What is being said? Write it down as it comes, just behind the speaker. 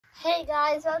Hey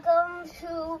guys, welcome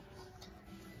to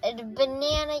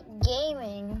Banana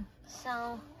Gaming.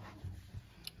 So,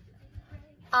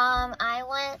 I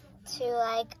went to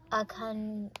like a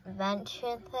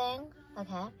convention thing.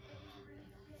 Okay,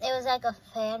 it was like a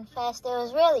fan fest. It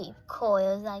was really cool.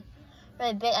 It was like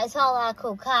really big. I saw a lot of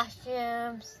cool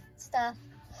costumes, stuff.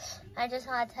 I just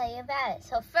want to tell you about it.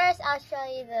 So first, I'll show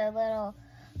you the little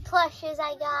plushes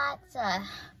I got.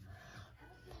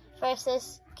 First,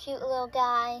 this cute little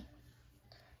guy.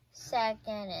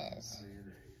 Second is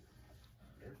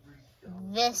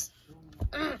this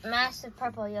massive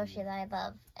purple Yoshi that I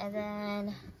love. And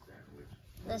then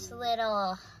this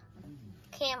little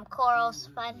Camp Coral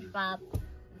SpongeBob.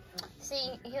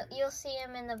 See, you'll see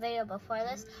him in the video before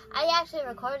this. I actually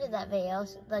recorded that video.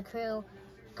 So the crew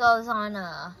goes on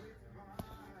a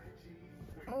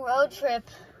road trip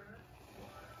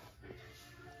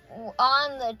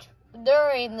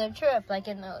during the trip, like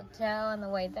in the hotel, on the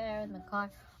way there, in the car,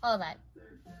 all that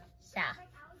stuff.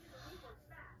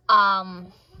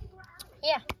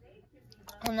 Yeah.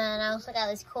 And then I also got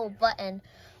this cool button,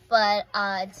 but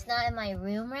it's not in my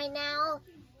room right now,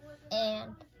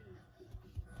 and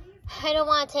I don't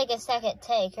want to take a second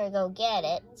take or go get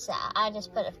it, so I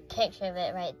just put a picture of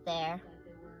it right there.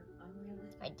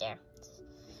 Right there.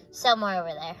 Somewhere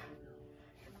over there.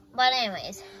 But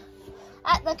anyways,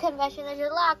 at the convention, there's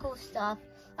a lot of cool stuff.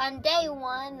 On day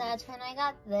one, that's when I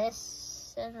got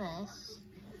this and this.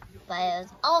 But it was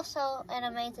also an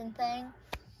amazing thing.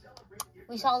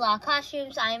 We saw a lot of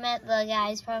costumes. I met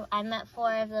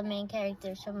four of the main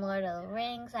characters from Lord of the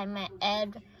Rings. I met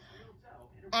Ed.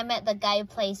 I met the guy who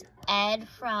plays Ed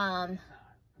from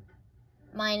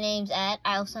My Name's Ed.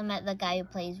 I also met the guy who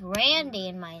plays Randy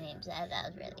in My Name's Ed.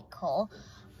 That was really cool.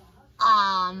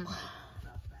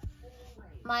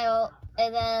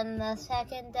 And then the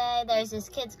second day, there's this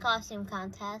kids costume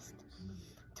contest.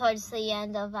 Towards the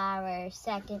end of our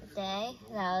second day,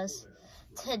 that was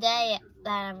today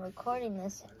that I'm recording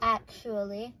this,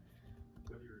 actually.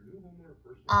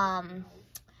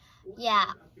 Yeah,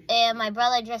 and my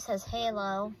brother dressed as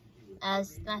Halo,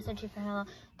 as Master Chief of Halo.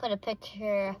 Put a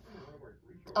picture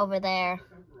over there.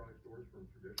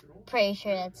 Pretty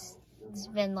sure it's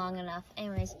been long enough.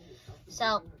 Anyways,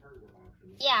 so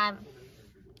yeah,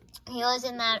 he was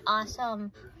in that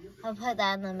awesome. I'll put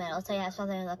that in the middle so you have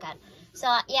something to look at. So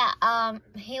yeah,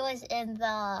 he was in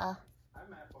the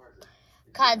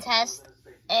contest,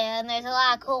 and there's a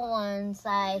lot of cool ones.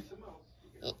 Like,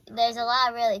 there's a lot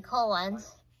of really cool ones.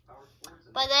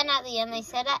 But then at the end, they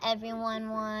said that everyone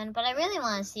won. But I really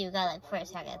want to see who got like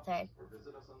first, second, third.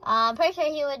 I'm pretty sure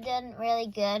he would have done really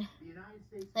good.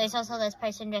 There's also this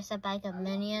person dressed up like a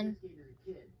minion.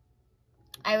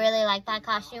 I really like that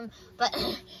costume. But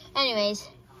anyways,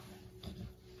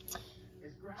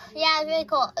 yeah, it's really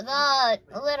cool. The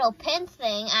little pin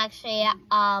thing, actually, it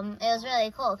was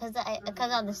really cool because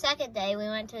on the second day we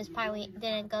went to this part we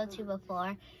didn't go to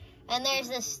before, and there's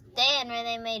this stand where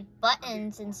they made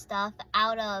buttons and stuff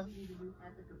out of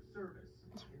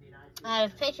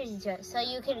pictures and shit. So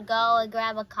you could go and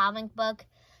grab a comic book,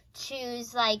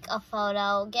 choose like a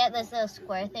photo, get this little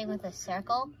square thing with a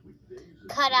circle,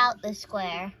 cut out the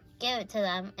square, give it to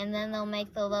them, and then they'll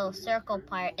make the little circle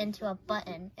part into a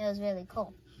button. It was really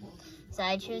cool. So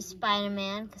I choose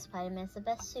Spider-Man because Spider-Man's the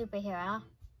best superhero.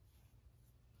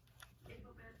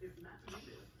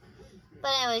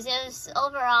 But anyways, it was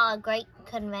overall a great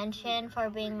convention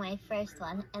for being my first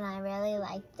one, and I really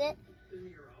liked it.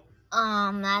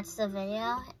 That's the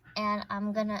video, and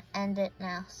I'm gonna end it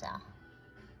now, so.